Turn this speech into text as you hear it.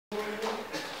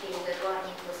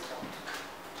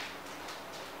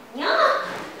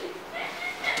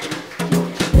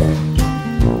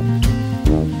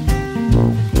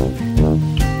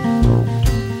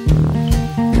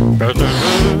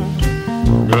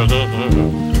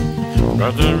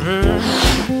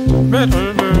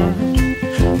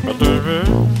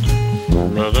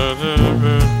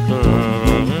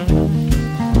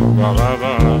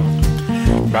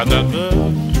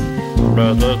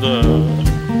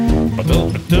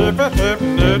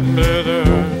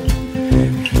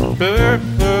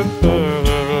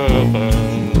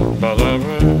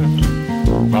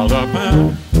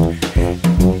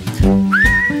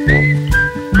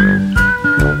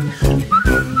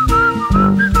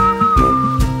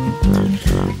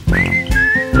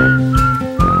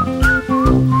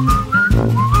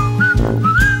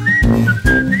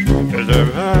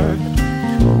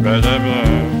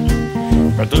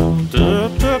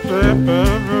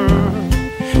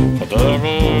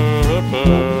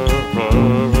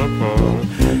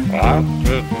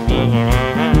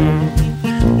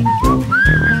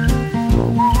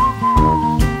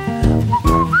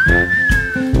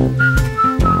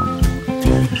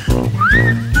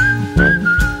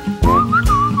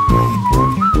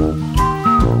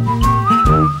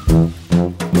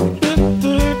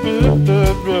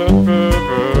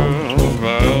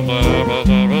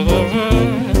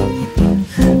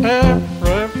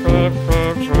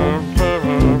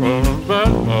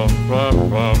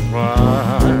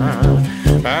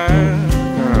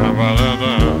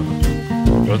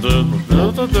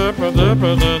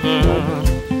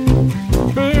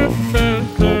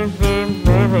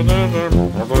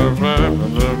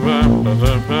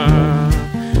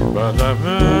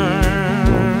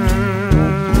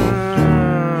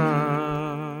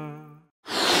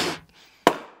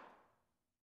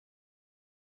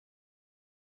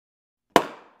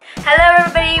Hello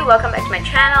everybody, welcome back to my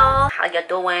channel. How you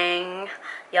doing?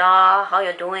 Y'all, how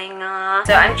you doing?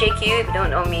 So I'm JQ. If you don't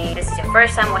know me, this is your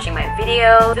first time watching my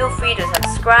video, feel free to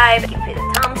subscribe, give it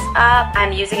a thumbs up.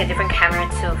 I'm using a different camera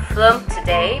to film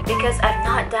today because I've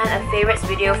not done a favorites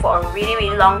video for a really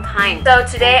long time. So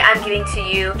today I'm giving to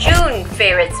you June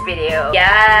favorites video.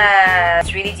 Yeah,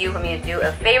 it's really due for me to do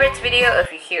a favorites video.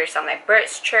 If you hear some like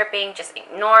birds chirping, just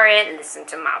ignore it, listen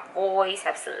to my voice,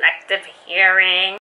 have selective hearing.